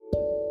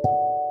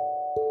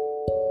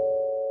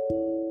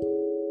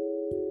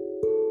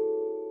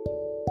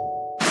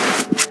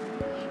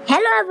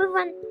Hello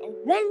everyone and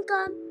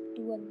welcome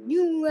to a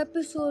new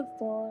episode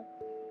for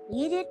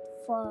Read It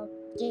for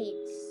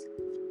Kids.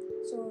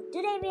 So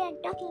today we are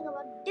talking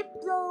about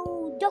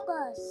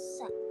Diplodocus,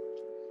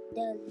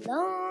 the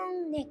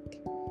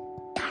long-necked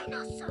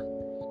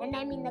dinosaur, and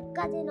I mean the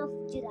cousin of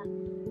giraffe,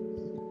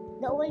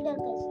 the older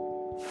cousin.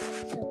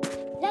 So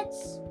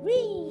let's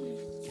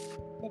read.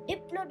 The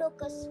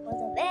Diplodocus was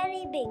a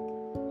very big,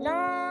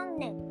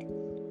 long-necked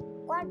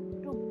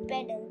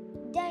quadrupedal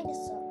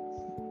dinosaur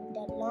with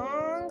a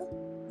long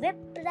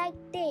whip-like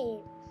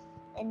tail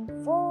and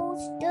 4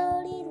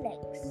 sturdy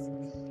legs.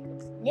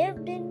 It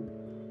lived in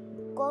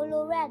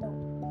Colorado,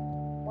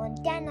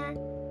 Montana,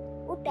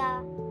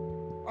 Utah,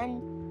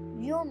 and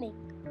Wyoming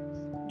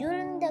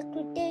during the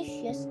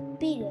Cretaceous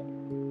period.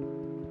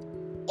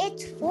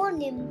 Its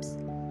forelimbs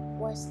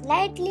were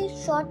slightly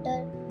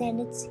shorter than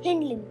its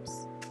hind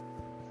limbs,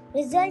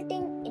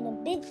 resulting in a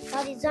big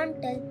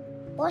horizontal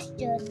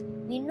posture.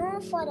 We know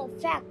for a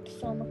fact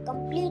from a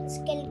complete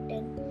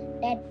skeleton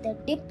that the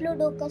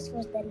Diplodocus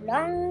was the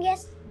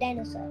longest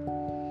dinosaur.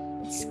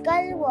 Its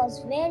skull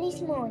was very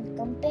small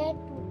compared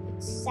to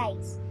its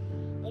size.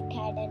 It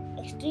had an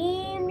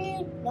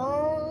extremely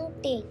long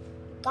tail to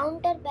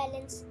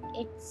counterbalance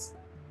its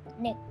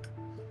neck.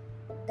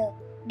 The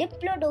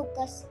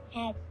Diplodocus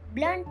had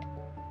blunt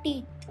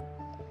teeth,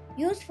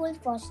 useful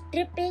for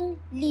stripping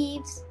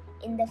leaves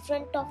in the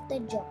front of the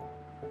jaw.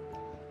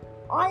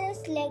 All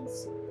its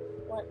legs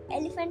were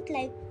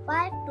elephant-like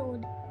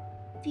 5-toed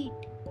feet.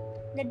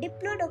 The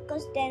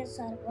Diplodocus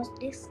dinosaur was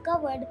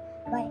discovered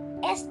by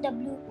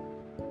S.W.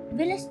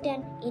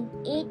 Williston in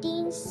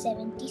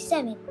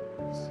 1877.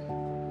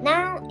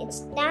 Now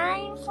it's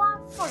time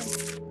for fun,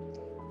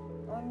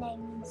 and I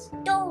mean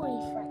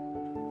story fun.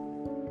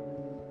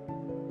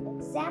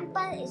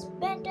 Example is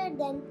better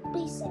than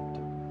precept.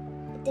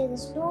 It is a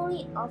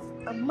story of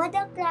a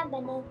mother crab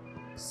and a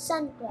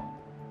son crab.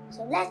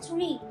 So let's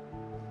read.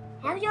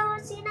 Have you ever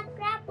seen a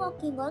crab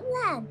walking on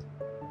land?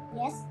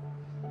 Yes.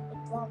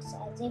 It walks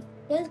as if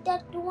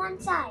tilted to one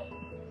side.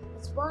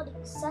 Its body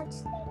is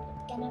such that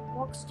it cannot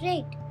walk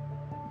straight.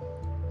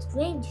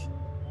 Strange.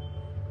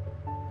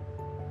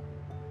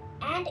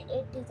 And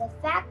it is a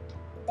fact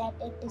that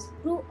it is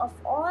true of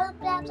all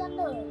crabs on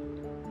the earth.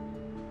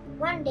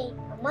 One day,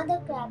 a mother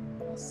crab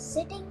was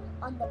sitting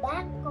on the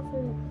bank of a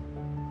river.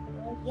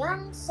 Her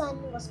young son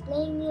was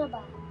playing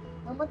nearby.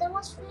 Her mother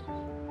was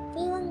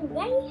feeling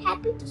very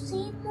happy to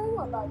see him move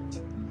about.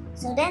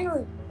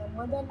 Suddenly, the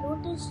mother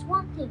noticed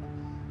one thing.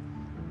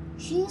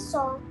 She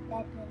saw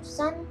that her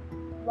son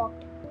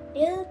walked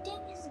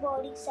tilting his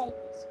body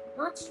sideways,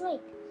 not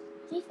straight.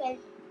 She felt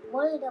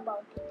worried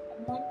about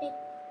it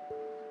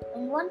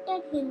and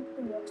wanted him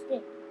to walk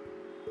straight.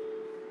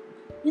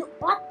 You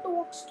ought to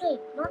walk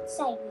straight, not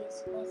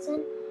sideways, my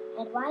son,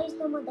 advised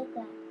the mother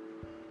crab.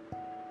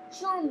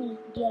 Show me,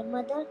 dear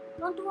mother,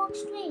 how to walk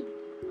straight.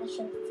 I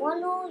shall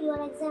follow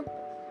your example,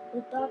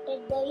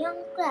 retorted the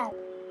young crab.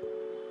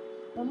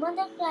 The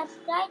mother crab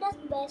tried her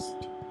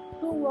best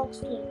to walk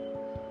straight,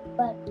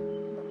 but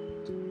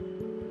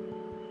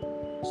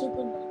she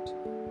could not.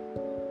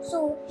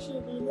 So she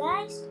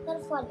realized her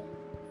folly.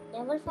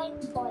 Never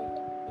find fault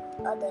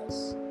with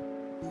others.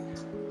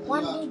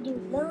 What did you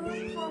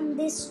learn from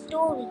this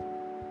story?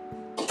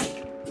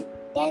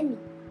 Tell me.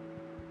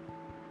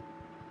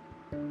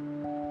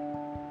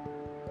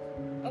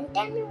 And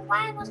tell me,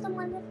 why was the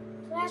mother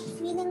crab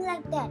feeling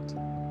like that?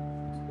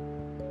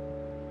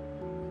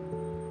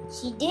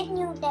 She did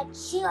knew that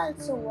she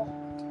also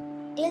walked,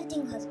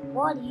 tilting her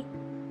body.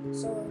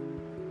 So,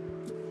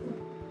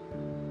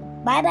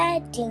 bye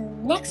bye till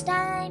next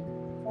time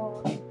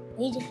for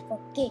Read It for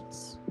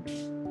Kids.